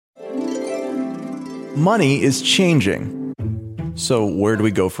money is changing. So where do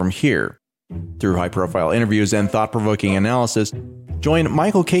we go from here? Through high-profile interviews and thought-provoking analysis, join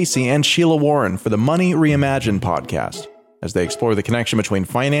Michael Casey and Sheila Warren for the Money Reimagined podcast as they explore the connection between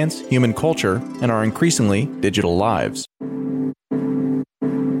finance, human culture, and our increasingly digital lives.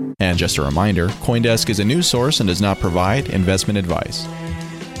 And just a reminder, CoinDesk is a news source and does not provide investment advice.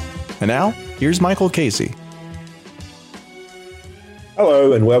 And now, here's Michael Casey.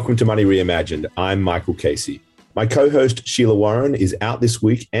 Hello and welcome to Money Reimagined. I'm Michael Casey. My co-host Sheila Warren is out this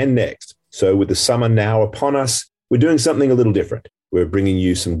week and next. So with the summer now upon us, we're doing something a little different. We're bringing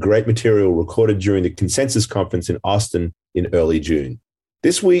you some great material recorded during the Consensus Conference in Austin in early June.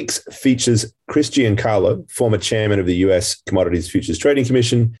 This week's features Chris Giancarlo, former chairman of the U.S. Commodities Futures Trading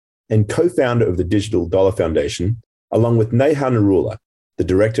Commission and co-founder of the Digital Dollar Foundation, along with Neha Narula, the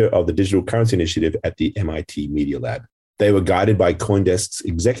director of the Digital Currency Initiative at the MIT Media Lab. They were guided by CoinDesk's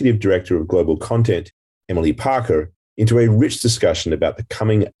executive director of global content, Emily Parker, into a rich discussion about the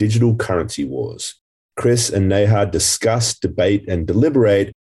coming digital currency wars. Chris and Neha discuss, debate, and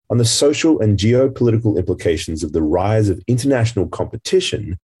deliberate on the social and geopolitical implications of the rise of international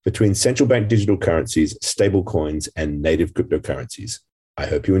competition between central bank digital currencies, stablecoins, and native cryptocurrencies. I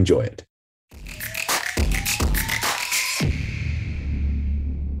hope you enjoy it.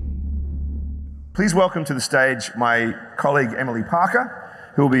 Please welcome to the stage my colleague Emily Parker,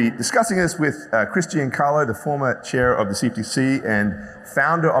 who will be discussing this with Chris Giancarlo, the former chair of the CFTC and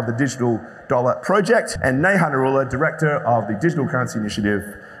founder of the Digital Dollar Project, and Neha Narula, director of the Digital Currency Initiative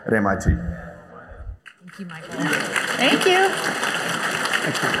at MIT. Thank you, Michael. Thank you.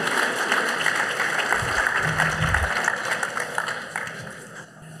 Thank you.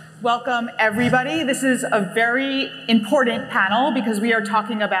 Welcome, everybody. This is a very important panel because we are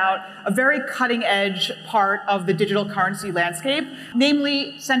talking about a very cutting-edge part of the digital currency landscape,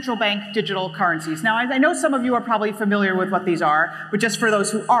 namely central bank digital currencies. Now, I know some of you are probably familiar with what these are, but just for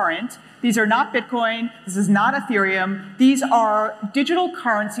those who aren't, these are not Bitcoin, this is not Ethereum, these are digital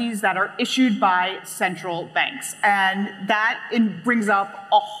currencies that are issued by central banks. And that brings up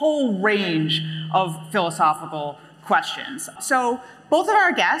a whole range of philosophical questions. So both of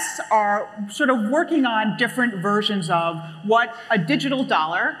our guests are sort of working on different versions of what a digital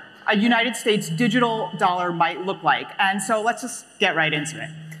dollar, a United States digital dollar might look like. And so let's just get right into it.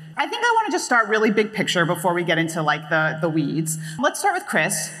 I think I want to just start really big picture before we get into like the weeds. Let's start with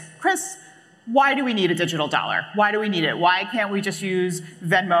Chris. Chris, why do we need a digital dollar? Why do we need it? Why can't we just use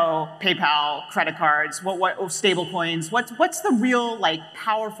Venmo, PayPal, credit cards, what stable coins? What's the real like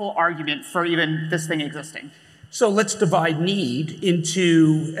powerful argument for even this thing existing? So let's divide need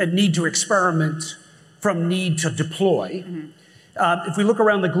into a need to experiment from need to deploy. Mm-hmm. If we look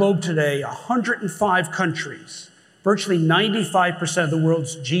around the globe today, 105 countries, virtually 95% of the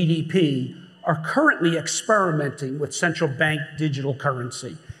world's GDP, are currently experimenting with central bank digital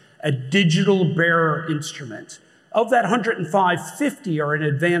currency, a digital bearer instrument. Of that 105, 50 are in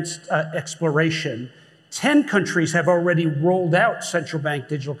advanced exploration. 10 countries have already rolled out central bank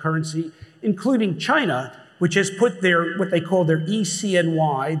digital currency, including China, which has put their, what they call their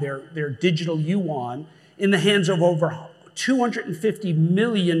eCNY, their digital yuan, in the hands of over 250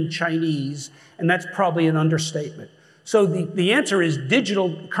 million Chinese, and that's probably an understatement. So the answer is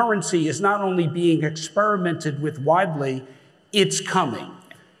digital currency is not only being experimented with widely, it's coming.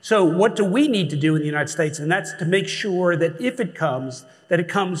 So what do we need to do in the United States? And that's to make sure that if it comes, that it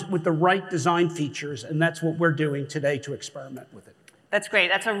comes with the right design features, and that's what we're doing today to experiment with it. That's great.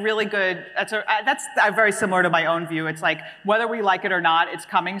 That's a really good, that's very similar to my own view. It's like, whether we like it or not, it's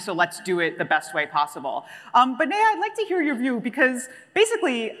coming, so let's do it the best way possible. But Neha, I'd like to hear your view, because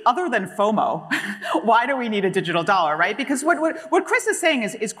basically, other than FOMO, why do we need a digital dollar, right? Because what Chris is saying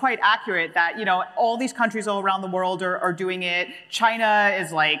is quite accurate, that, you know, all these countries all around the world are doing it. China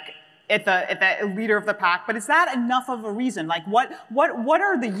is like, at the leader of the pack, but is that enough of a reason? Like, what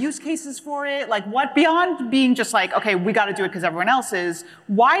are the use cases for it? Like, what beyond being just like, okay, we got to do it because everyone else is?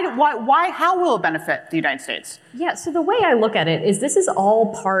 How will it benefit the United States? Yeah. So the way I look at it is this is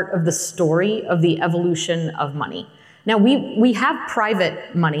all part of the story of the evolution of money. Now, we have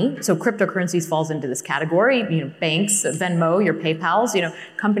private money, so cryptocurrencies falls into this category. You know, banks, Venmo, your PayPals, you know,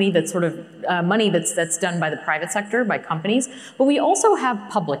 company that's sort of money that's done by the private sector, by companies. But we also have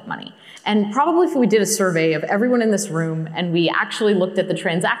public money. And probably if we did a survey of everyone in this room and we actually looked at the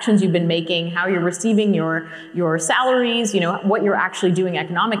transactions you've been making, how you're receiving your salaries, you know, what you're actually doing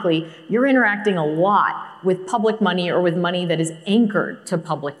economically, you're interacting a lot with public money or with money that is anchored to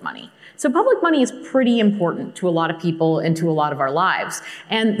public money. So public money is pretty important to a lot of people. people into a lot of our lives.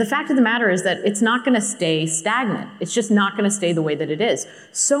 And the fact of the matter is that it's not going to stay stagnant. It's just not going to stay the way that it is.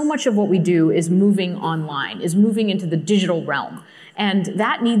 So much of what we do is moving online, is moving into the digital realm. And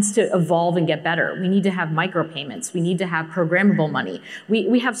that needs to evolve and get better. We need to have micropayments. We need to have programmable money.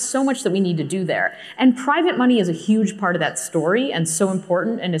 We have so much that we need to do there. And private money is a huge part of that story and so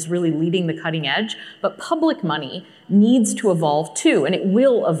important and is really leading the cutting edge. But public money needs to evolve too, and it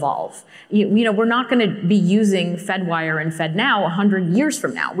will evolve. You know, we're not going to be using FedWire and FedNow 100 years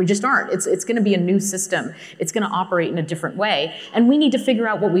from now. We just aren't. It's going to be a new system. It's going to operate in a different way, and we need to figure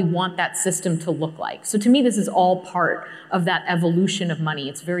out what we want that system to look like. So to me, this is all part of that evolution of money.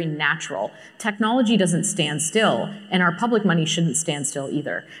 It's very natural. Technology doesn't stand still, and our public money shouldn't stand still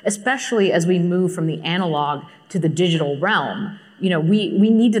either, especially as we move from the analog to the digital realm. You know, we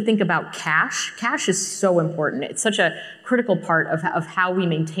need to think about cash. Cash is so important. It's such a critical part of how we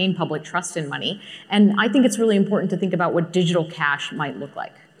maintain public trust in money. And I think it's really important to think about what digital cash might look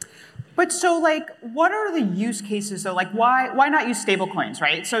like. But so, like, what are the use cases, though? Like, why not use stablecoins,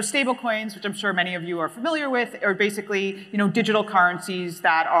 right? So stablecoins, which I'm sure many of you are familiar with, are basically, you know, digital currencies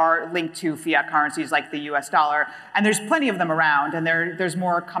that are linked to fiat currencies like the US dollar. And there's plenty of them around, and there's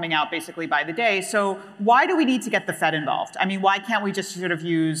more coming out basically by the day. So why do we need to get the Fed involved? I mean, why can't we just sort of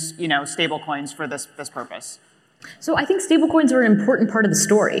use, you know, stablecoins for this purpose? So I think stablecoins are an important part of the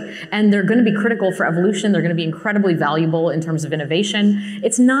story, and they're going to be critical for evolution. They're going to be incredibly valuable in terms of innovation.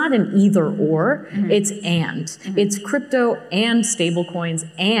 It's not an either or, it's and. It's crypto and stablecoins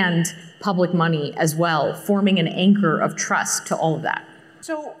and public money as well, forming an anchor of trust to all of that.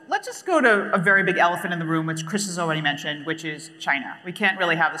 So let's just go to a very big elephant in the room, which Chris has already mentioned, which is China. We can't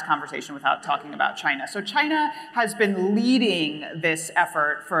really have this conversation without talking about China. So China has been leading this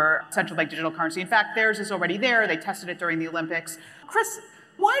effort for central bank digital currency. In fact, theirs is already there. They tested it during the Olympics. Chris,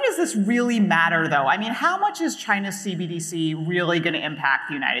 why does this really matter, though? I mean, how much is China's CBDC really going to impact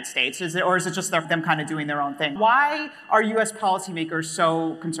the United States? Or is it just them kind of doing their own thing? Why are U.S. policymakers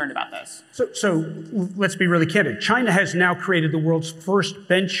so concerned about this? So let's be really candid. China has now created the world's first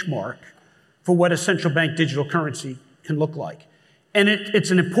benchmark for what a central bank digital currency can look like. And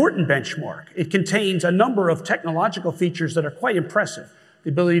it's an important benchmark. It contains a number of technological features that are quite impressive. The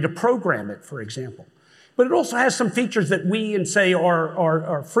ability to program it, for example. But it also has some features that we and, say,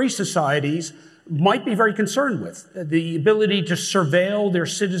 our free societies might be very concerned with. The ability to surveil their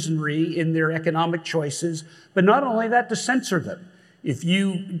citizenry in their economic choices, but not only that, to censor them. If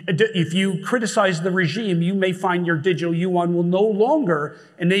you criticize the regime, you may find your digital yuan will no longer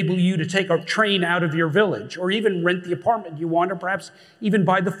enable you to take a train out of your village, or even rent the apartment you want, or perhaps even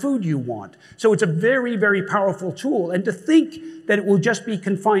buy the food you want. So it's a very, very powerful tool. And to think that it will just be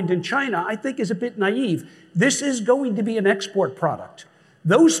confined in China, I think is a bit naive. This is going to be an export product.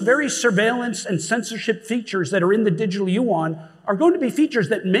 Those very surveillance and censorship features that are in the digital yuan are going to be features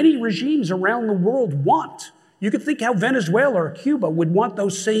that many regimes around the world want. You could think how Venezuela or Cuba would want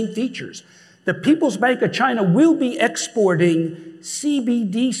those same features. The People's Bank of China will be exporting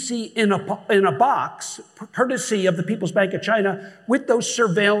CBDC in a box, courtesy of the People's Bank of China, with those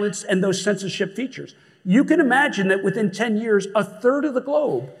surveillance and those censorship features. You can imagine that within 10 years, a third of the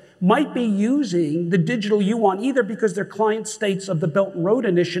globe might be using the digital yuan, either because they're client states of the Belt and Road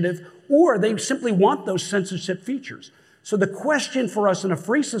Initiative, or they simply want those censorship features. So the question for us in a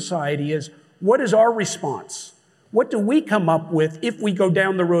free society is, what is our response? What do we come up with if we go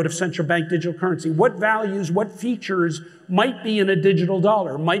down the road of central bank digital currency? What values, what features might be in a digital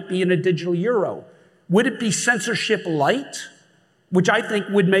dollar, might be in a digital euro? Would it be censorship light, which I think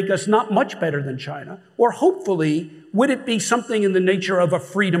would make us not much better than China? Or hopefully, would it be something in the nature of a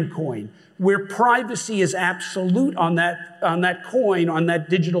freedom coin, where privacy is absolute on that coin, on that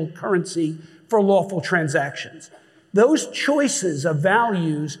digital currency for lawful transactions? Those choices of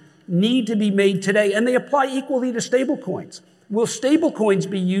values need to be made today, and they apply equally to stablecoins. Will stablecoins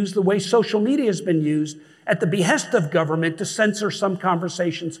be used the way social media has been used at the behest of government to censor some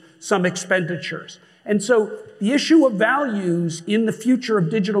conversations, some expenditures? And so the issue of values in the future of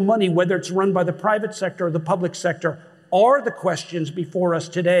digital money, whether it's run by the private sector or the public sector, are the questions before us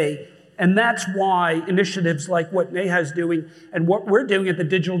today. And that's why initiatives like what Neha's doing and what we're doing at the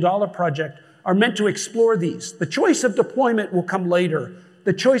Digital Dollar Project are meant to explore these. The choice of deployment will come later.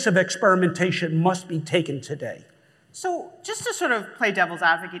 The choice of experimentation must be taken today. So just to sort of play devil's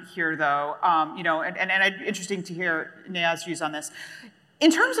advocate here, though, and interesting to hear Neha's views on this. In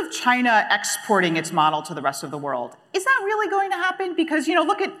terms of China exporting its model to the rest of the world, is that really going to happen? Because,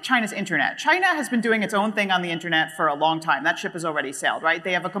 look at China's internet. China has been doing its own thing on the internet for a long time. That ship has already sailed, right?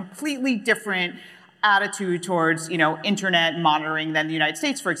 They have a completely different attitude towards, internet monitoring than the United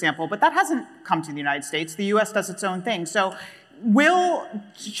States, for example. But that hasn't come to the United States. The US does its own thing. So will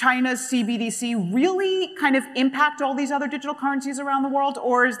China's CBDC really kind of impact all these other digital currencies around the world?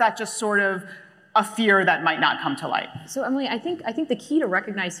 Or is that just sort of a fear that might not come to light? So Emily, I think the key to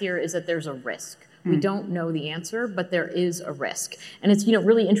recognize here is that there's a risk. We don't know the answer, but there is a risk. And it's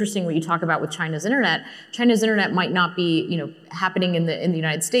really interesting what you talk about with China's internet. China's internet might not be happening in the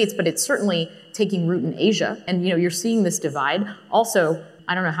United States, but it's certainly taking root in Asia. And you're seeing this divide. Also,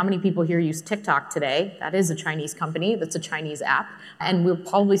 I don't know how many people here use TikTok today. That is a Chinese company. That's a Chinese app. And we'll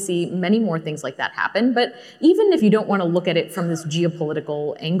probably see many more things like that happen. But even if you don't want to look at it from this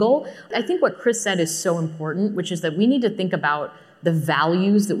geopolitical angle, I think what Chris said is so important, which is that we need to think about the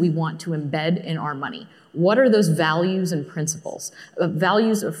values that we want to embed in our money. What are those values and principles?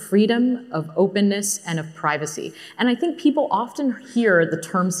 Values of freedom, of openness, and of privacy. And I think people often hear the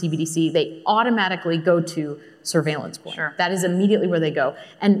term CBDC, they automatically go to surveillance coin. Sure. That is immediately where they go.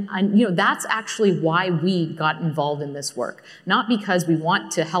 And that's actually why we got involved in this work. Not because we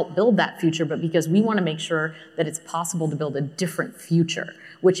want to help build that future, but because we want to make sure that it's possible to build a different future,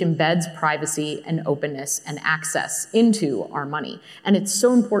 which embeds privacy and openness and access into our money. And it's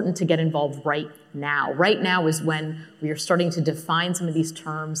so important to get involved right now. Right now is when we are starting to define some of these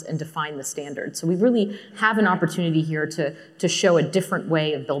terms and define the standards. So we really have an opportunity here to show a different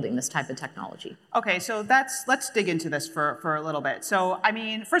way of building this type of technology. Okay, so let's dig into this for a little bit. So,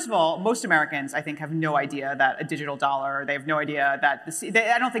 first of all, most Americans, I think, have no idea that a digital dollar, they have no idea that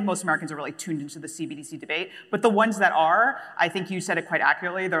I don't think most Americans are really tuned into the CBDC debate, but the ones that are, I think you said it quite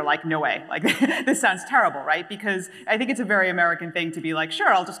accurately, they're like, no way. Like, this sounds terrible, right? Because I think it's a very American thing to be like,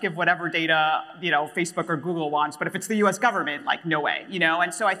 sure, I'll just give whatever data, Facebook or Google wants, but if it's the US government, like, no way,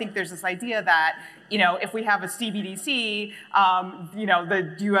 And so I think there's this idea that, if we have a CBDC,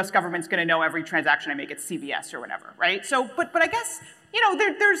 the US government's gonna know every transaction I make at CVS or whatever, right? So, but I guess,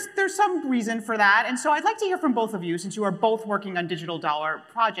 there's some reason for that. And so I'd like to hear from both of you, since you are both working on digital dollar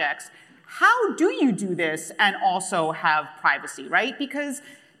projects. How do you do this and also have privacy, right? Because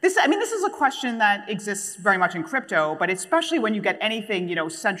this is a question that exists very much in crypto, but especially when you get anything,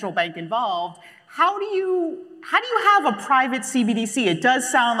 central bank involved, how do you have a private CBDC? It does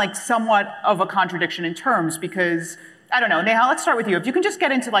sound like somewhat of a contradiction in terms because, I don't know, Neha, let's start with you. If you can just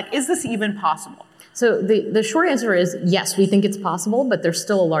get into is this even possible? So the short answer is yes, we think it's possible, but there's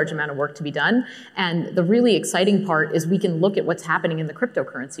still a large amount of work to be done. And the really exciting part is we can look at what's happening in the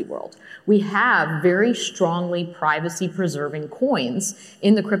cryptocurrency world. We have very strongly privacy-preserving coins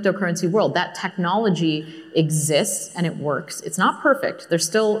in the cryptocurrency world. That technology exists and it works. It's not perfect. There's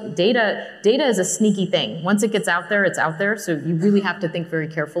still data. Data is a sneaky thing. Once it gets out there, it's out there. So you really have to think very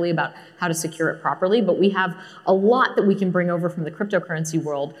carefully about how to secure it properly. But we have a lot that we can bring over from the cryptocurrency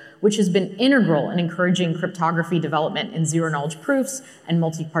world, which has been integral in encouraging cryptography development in zero-knowledge proofs and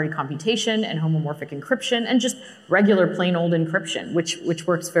multi-party computation and homomorphic encryption and just regular plain old encryption, which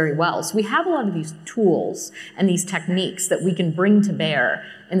works very well. So we have a lot of these tools and these techniques that we can bring to bear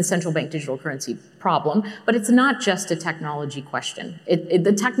in the central bank digital currency problem, but it's not just a technology question.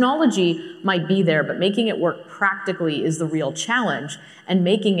 The technology might be there, but making it work practically is the real challenge, and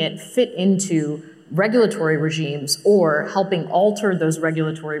making it fit into regulatory regimes or helping alter those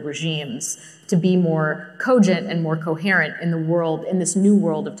regulatory regimes to be more cogent and more coherent in the world, in this new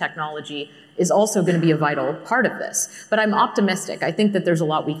world of technology, is also going to be a vital part of this. But I'm optimistic. I think that there's a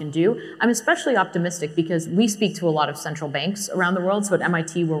lot we can do. I'm especially optimistic because we speak to a lot of central banks around the world. So at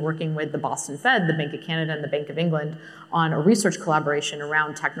MIT, we're working with the Boston Fed, the Bank of Canada, and the Bank of England on a research collaboration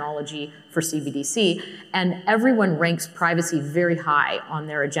around technology for CBDC. And everyone ranks privacy very high on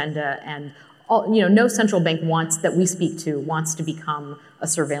their agenda, and no central bank that we speak to wants to become a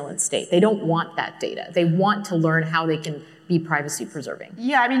surveillance state. They don't want that data. They want to learn how they can be privacy preserving.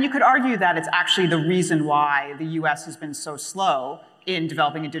 Yeah, you could argue that it's actually the reason why the US has been so slow in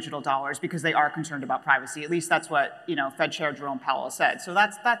developing a digital dollar is because they are concerned about privacy. At least that's what Fed Chair Jerome Powell said. So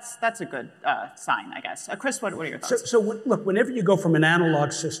that's a good sign, I guess. Chris, what are your thoughts? So look, whenever you go from an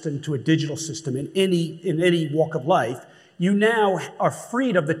analog system to a digital system in any walk of life, you now are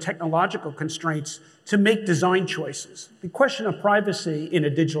freed of the technological constraints to make design choices. The question of privacy in a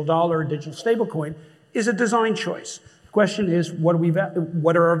digital dollar or digital stablecoin is a design choice. The question is, what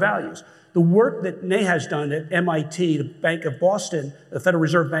are our values? The work that Neha has done at MIT, the Bank of Boston, the Federal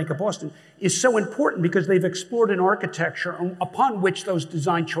Reserve Bank of Boston, is so important because they've explored an architecture upon which those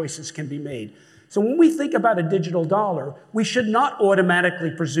design choices can be made. So when we think about a digital dollar, we should not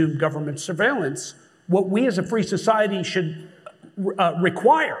automatically presume government surveillance. What we as a free society should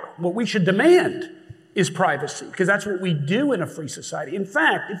require, what we should demand, is privacy, because that's what we do in a free society. In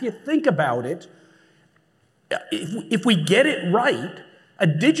fact, if you think about it, if we get it right, a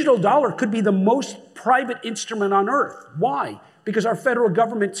digital dollar could be the most private instrument on earth. Why? Because our federal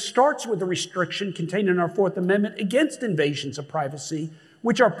government starts with a restriction contained in our Fourth Amendment against invasions of privacy,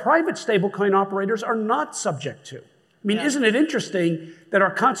 which our private stablecoin operators are not subject to. I mean, isn't it interesting that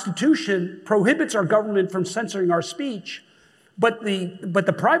our Constitution prohibits our government from censoring our speech, but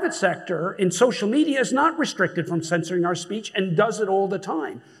the private sector in social media is not restricted from censoring our speech and does it all the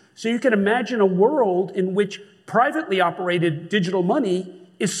time. So you can imagine a world in which privately operated digital money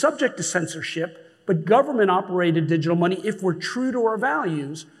is subject to censorship, but government-operated digital money, if we're true to our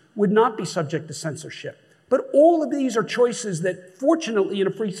values, would not be subject to censorship. But all of these are choices that, fortunately, in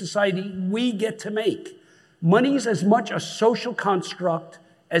a free society, we get to make. Money is as much a social construct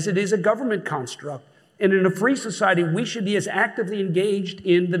as it is a government construct. And in a free society, we should be as actively engaged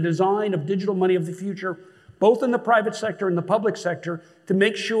in the design of digital money of the future, both in the private sector and the public sector, to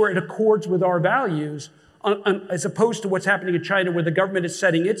make sure it accords with our values, as opposed to what's happening in China, where the government is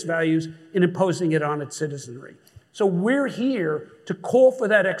setting its values and imposing it on its citizenry. So we're here to call for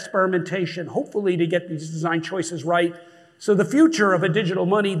that experimentation, hopefully to get these design choices right. So the future of a digital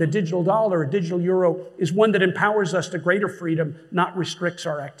money, the digital dollar, a digital euro, is one that empowers us to greater freedom, not restricts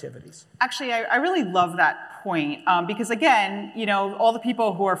our activities. Actually, I really love that point because, again, all the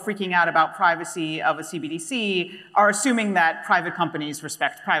people who are freaking out about privacy of a CBDC are assuming that private companies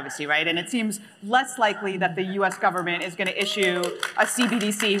respect privacy, right? And it seems less likely that the U.S. government is going to issue a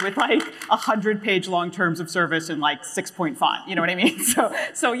CBDC with 100-page long terms of service and 6-point font. You know what I mean?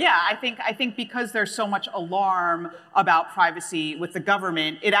 So yeah, I think because there's so much alarm about privacy with the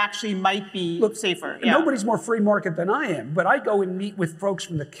government, it actually might be safer. Yeah. Nobody's more free market than I am, but I go and meet with folks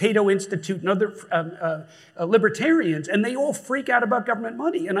from the Cato Institute and other libertarians, and they all freak out about government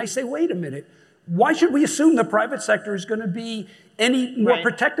money. And I say, wait a minute, why should we assume the private sector is going to be any more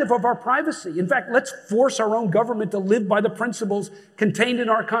protective of our privacy? In fact, let's force our own government to live by the principles contained in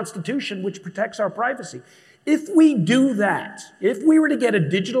our Constitution, which protects our privacy. If we do that, if we were to get a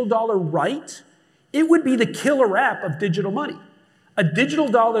digital dollar right, it would be the killer app of digital money. A digital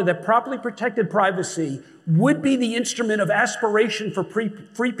dollar that properly protected privacy would be the instrument of aspiration for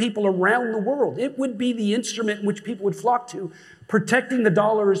free people around the world. It would be the instrument in which people would flock to, protecting the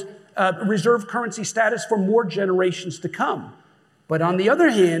dollar's reserve currency status for more generations to come. But on the other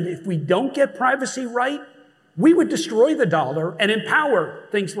hand, if we don't get privacy right, we would destroy the dollar and empower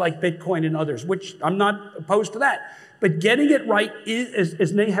things like Bitcoin and others, which I'm not opposed to that. But getting it right is,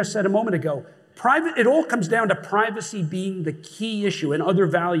 as Neha said a moment ago, it all comes down to privacy being the key issue and other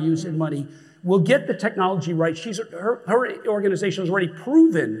values in money. We'll get the technology right. Her organization has already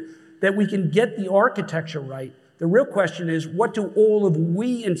proven that we can get the architecture right. The real question is, what do all of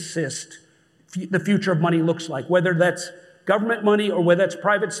we insist the future of money looks like? Whether that's government money or whether that's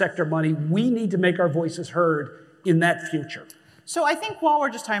private sector money, we need to make our voices heard in that future. So I think while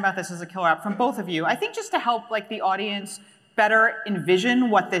we're just talking about this as a killer app from both of you, I think just to help the audience better envision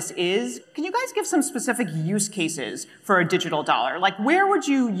what this is, can you guys give some specific use cases for a digital dollar? Where would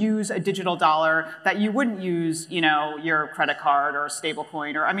you use a digital dollar that you wouldn't use, your credit card or a stable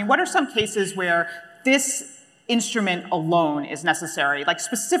coin? Or, what are some cases where this instrument alone is necessary?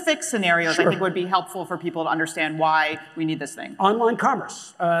 Specific scenarios, I think would be helpful for people to understand why we need this thing. Online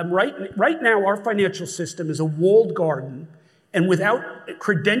commerce. Right now, our financial system is a walled garden, and without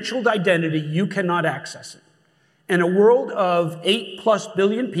credentialed identity, you cannot access it. In a world of 8+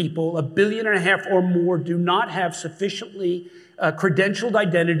 billion people, 1.5 billion or more do not have sufficiently credentialed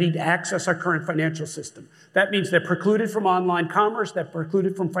identity to access our current financial system. That means they're precluded from online commerce, they're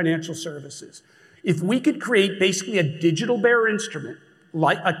precluded from financial services. If we could create basically a digital bearer instrument,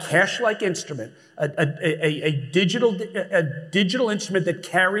 like a cash-like instrument, a digital instrument that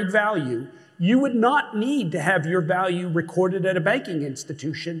carried value, you would not need to have your value recorded at a banking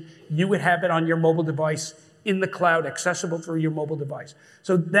institution. You would have it on your mobile device in the cloud, accessible through your mobile device.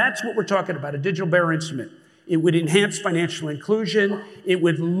 So that's what we're talking about, a digital bearer instrument. It would enhance financial inclusion. It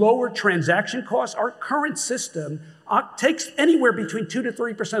would lower transaction costs. Our current system takes anywhere between 2 to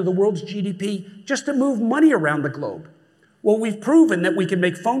 3% of the world's GDP just to move money around the globe. Well, we've proven that we can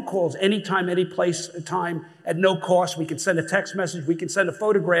make phone calls anytime, any place, time, at no cost. We can send a text message. We can send a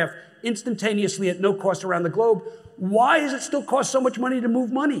photograph instantaneously at no cost around the globe. Why does it still cost so much money to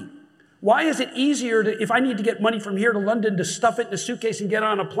move money? Why is it easier if I need to get money from here to London, to stuff it in a suitcase and get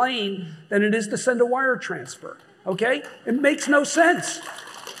on a plane than it is to send a wire transfer? Okay? It makes no sense.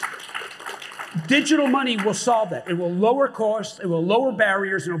 Digital money will solve that. It will lower costs, it will lower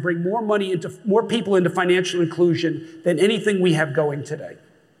barriers, and it will bring more people into financial inclusion than anything we have going today.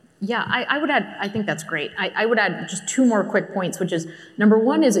 Yeah, I would add, I think that's great. I would add just two more quick points, which is number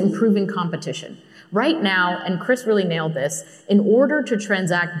one is improving competition. Right now, and Chris really nailed this, in order to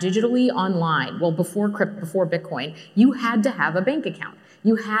transact digitally online, well, before Bitcoin, you had to have a bank account.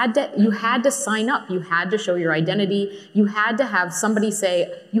 You had to sign up. You had to show your identity. You had to have somebody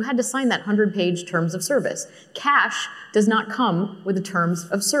say, you had to sign that 100-page terms of service. Cash does not come with the terms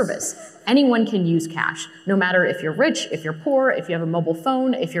of service. Anyone can use cash, no matter if you're rich, if you're poor, if you have a mobile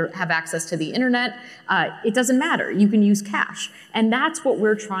phone, if you have access to the internet. It doesn't matter. You can use cash. And that's what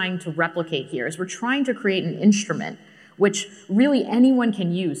we're trying to replicate here, is we're trying to create an instrument which really anyone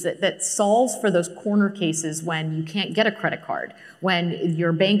can use, that solves for those corner cases when you can't get a credit card, when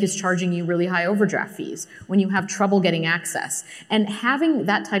your bank is charging you really high overdraft fees, when you have trouble getting access. And having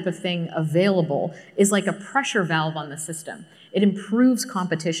that type of thing available is like a pressure valve on the system. It improves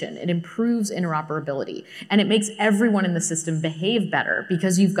competition, it improves interoperability, and it makes everyone in the system behave better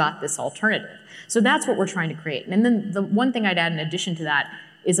because you've got this alternative. So that's what we're trying to create. And then the one thing I'd add in addition to that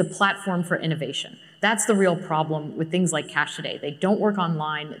is a platform for innovation. That's the real problem with things like cash today. They don't work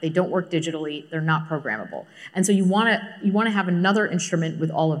online, they don't work digitally, they're not programmable. And so you want to have another instrument with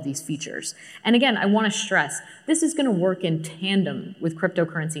all of these features. And again, I want to stress, this is going to work in tandem with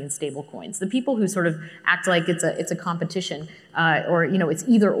cryptocurrency and stablecoins. The people who sort of act like it's a competition or it's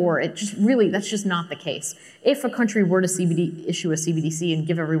either or, that's just not the case. If a country were to issue a CBDC and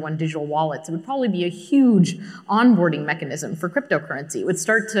give everyone digital wallets, it would probably be a huge onboarding mechanism for cryptocurrency. It would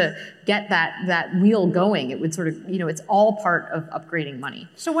start to get that wheel going. It would sort of, it's all part of upgrading money.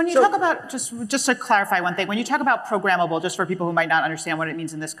 So when you talk about, just to clarify one thing, when you talk about programmable, just for people who might not understand what it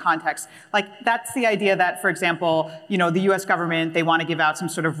means in this context, like that's the idea that, for example, the US government, they want to give out some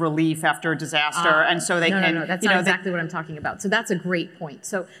sort of relief after a disaster, and so they can... No, that's not exactly what I'm talking about. So that's a great point.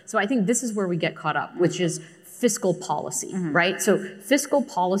 So I think this is where we get caught up, which is fiscal policy, right? So fiscal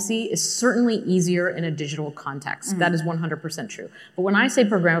policy is certainly easier in a digital context. That is 100% true. But when I say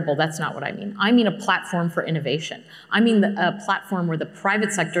programmable, that's not what I mean. I mean a platform for innovation. I mean a platform where the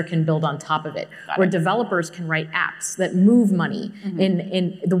private sector can build on top of it, where developers can write apps that move money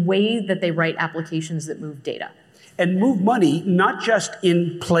in the way that they write applications that move data. And move money, not just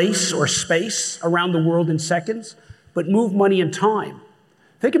in place or space around the world in seconds, but move money in time.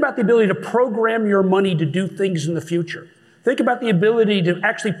 Think about the ability to program your money to do things in the future. Think about the ability to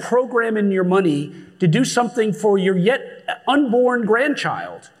actually program in your money to do something for your yet unborn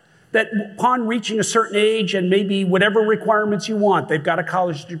grandchild, that upon reaching a certain age and maybe whatever requirements you want, they've got a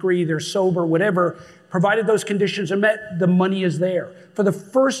college degree, they're sober, whatever, provided those conditions are met, the money is there. For the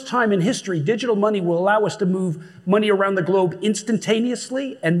first time in history, digital money will allow us to move money around the globe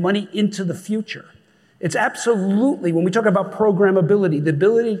instantaneously and money into the future. It's absolutely, when we talk about programmability, the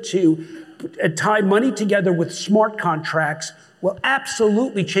ability to tie money together with smart contracts will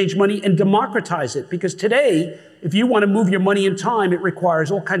absolutely change money and democratize it. Because today, if you want to move your money in time, it requires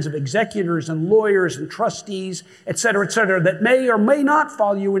all kinds of executors and lawyers and trustees, et cetera, that may or may not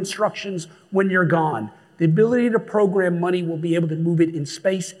follow your instructions when you're gone. The ability to program money will be able to move it in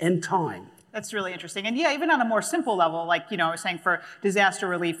space and time. That's really interesting. And yeah, even on a more simple level, like, I was saying for disaster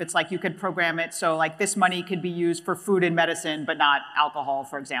relief, it's like you could program it so like this money could be used for food and medicine, but not alcohol,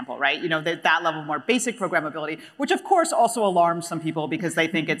 for example, right? That level of more basic programmability, which of course also alarms some people because they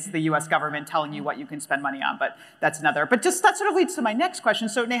think it's the US government telling you what you can spend money on, but that's another. But just that sort of leads to my next question.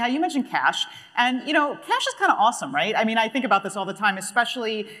 So Neha, you mentioned cash, and cash is kind of awesome, right? I mean, I think about this all the time,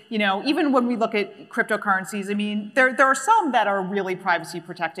 especially, even when we look at cryptocurrencies, I mean, there are some that are really privacy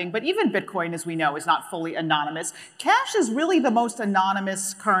protecting, but even Bitcoin, as we know, is not fully anonymous. Cash is really the most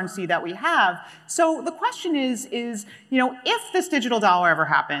anonymous currency that we have. So the question is, if this digital dollar ever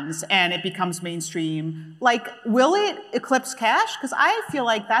happens and it becomes mainstream, will it eclipse cash? Because I feel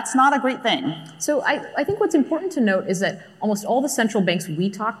like that's not a great thing. So I think what's important to note is that almost all the central banks we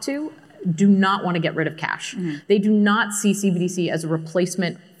talk to do not want to get rid of cash. They do not see CBDC as a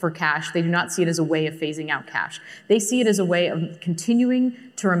replacement for cash. They do not see it as a way of phasing out cash. They see it as a way of continuing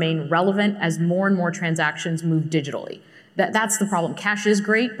to remain relevant as more and more transactions move digitally. That's the problem. Cash is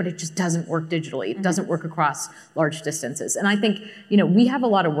great, but it just doesn't work digitally. It doesn't work across large distances. And I think, we have a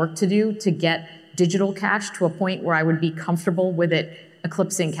lot of work to do to get digital cash to a point where I would be comfortable with it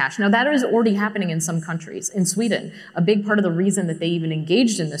eclipsing cash. Now, that is already happening in some countries. In Sweden, a big part of the reason that they even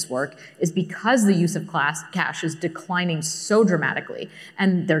engaged in this work is because the use of cash is declining so dramatically,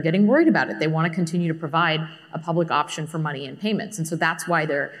 and they're getting worried about it. They want to continue to provide a public option for money and payments, and so that's why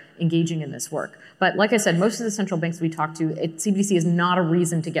they're engaging in this work. But like I said, most of the central banks we talk to, CBDC is not a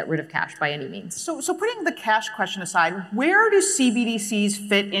reason to get rid of cash by any means. So putting the cash question aside, where do CBDCs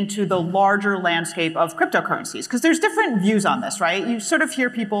fit into the larger landscape of cryptocurrencies? Because there's different views on this, right? You sort of hear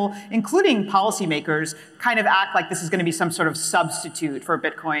people, including policymakers, kind of act like this is going to be some sort of substitute for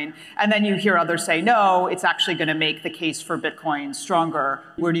Bitcoin. And then you hear others say, no, it's actually going to make the case for Bitcoin stronger.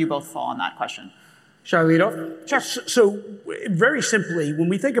 Where do you both fall on that question? Shall I lead off? Sure. So very simply, when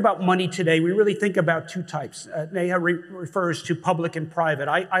we think about money today, we really think about two types. Neha refers to public and private.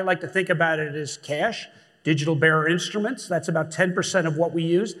 I like to think about it as cash, digital bearer instruments. That's about 10% of what we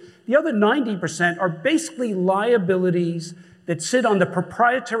use. The other 90% are basically liabilities that sit on the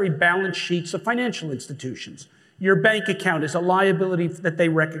proprietary balance sheets of financial institutions. Your bank account is a liability that they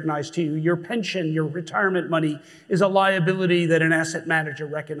recognize to you. Your pension, your retirement money is a liability that an asset manager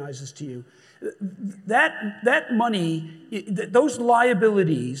recognizes to you. That money, those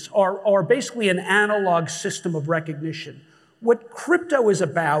liabilities are basically an analog system of recognition. What crypto is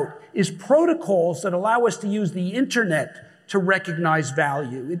about is protocols that allow us to use the internet to recognize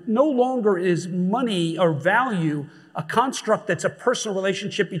value. It no longer is money or value a construct that's a personal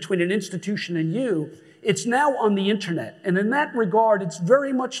relationship between an institution and you. It's now on the internet. And in that regard, it's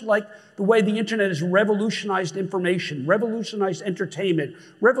very much like the way the internet has revolutionized information, revolutionized entertainment,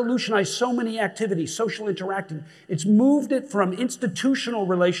 revolutionized so many activities, social interacting. It's moved it from institutional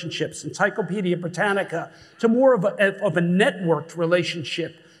relationships, Encyclopedia Britannica, to more of a networked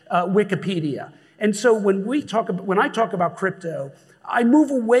relationship, Wikipedia. And so when I talk about crypto, I move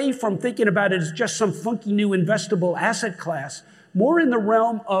away from thinking about it as just some funky new investable asset class, more in the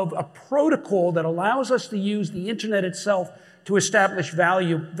realm of a protocol that allows us to use the internet itself to establish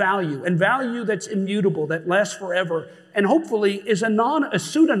value that's immutable, that lasts forever, and hopefully is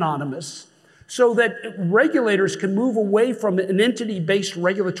pseudonymous, so that regulators can move away from an entity-based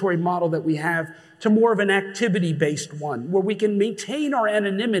regulatory model that we have to more of an activity-based one, where we can maintain our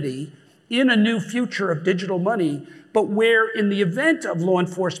anonymity in a new future of digital money, but where in the event of law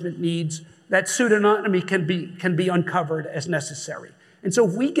enforcement needs, that pseudonymy can be uncovered as necessary. And so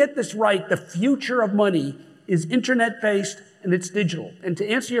if we get this right, the future of money is internet-based and it's digital. And to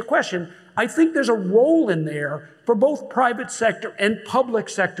answer your question, I think there's a role in there for both private sector and public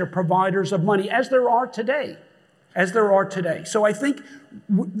sector providers of money, as there are today. So I think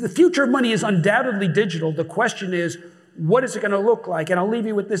the future of money is undoubtedly digital. The question is, what is it going to look like? And I'll leave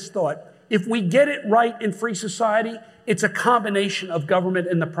you with this thought. If we get it right in free society, it's a combination of government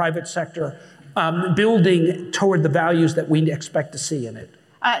and the private sector building toward the values that we expect to see in it.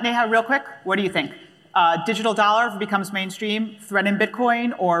 Neha, real quick, what do you think? Digital dollar, if it becomes mainstream, threaten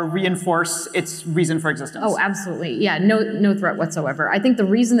Bitcoin or reinforce its reason for existence? Oh, absolutely. Yeah, no threat whatsoever. I think the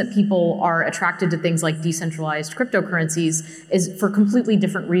reason that people are attracted to things like decentralized cryptocurrencies is for completely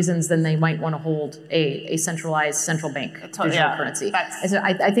different reasons than they might want to hold a centralized central bank digital currency. So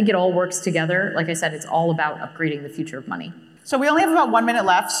I think it all works together. Like I said, it's all about upgrading the future of money. So we only have about 1 minute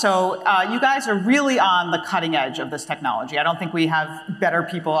left, so you guys are really on the cutting edge of this technology. I don't think we have better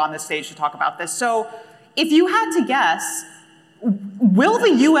people on this stage to talk about this. So if you had to guess, will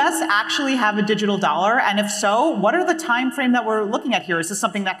the US actually have a digital dollar? And if so, what are the time frame that we're looking at here? Is this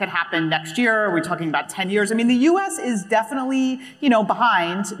something that could happen next year? Are we talking about 10 years? I mean, the US is definitely,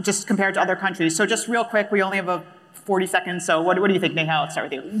 behind just compared to other countries. So just real quick, we only have 40 seconds. So what do you think, Neha? Let's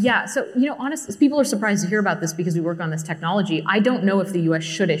start with you. Yeah. So, honestly, people are surprised to hear about this because we work on this technology. I don't know if the US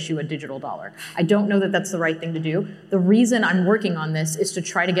should issue a digital dollar. I don't know that that's the right thing to do. The reason I'm working on this is to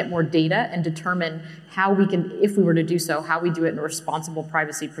try to get more data and determine how we can, if we were to do so, how we do it in a responsible,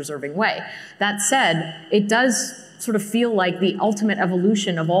 privacy-preserving way. That said, it does sort of feel like the ultimate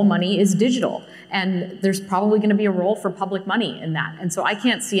evolution of all money is digital. And there's probably going to be a role for public money in that. And so I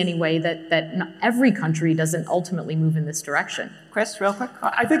can't see any way that every country doesn't ultimately move in this direction. Chris, real quick.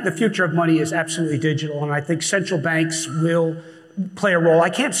 I think the future of money is absolutely digital, and I think central banks will play a role. I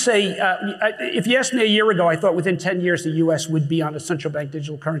can't say, if you asked me a year ago, I thought within 10 years the US would be on a central bank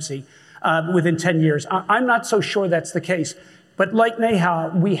digital currency within 10 years. I'm not so sure that's the case. But like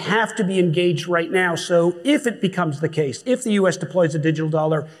Neha, we have to be engaged right now. So if it becomes the case, if the US deploys a digital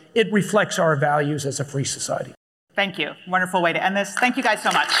dollar, it reflects our values as a free society. Thank you. Wonderful way to end this. Thank you guys so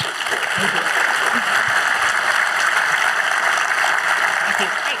much. Thank you.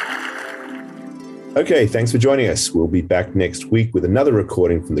 Okay, thanks for joining us. We'll be back next week with another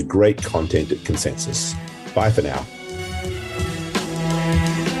recording from the great content at Consensus. Bye for now.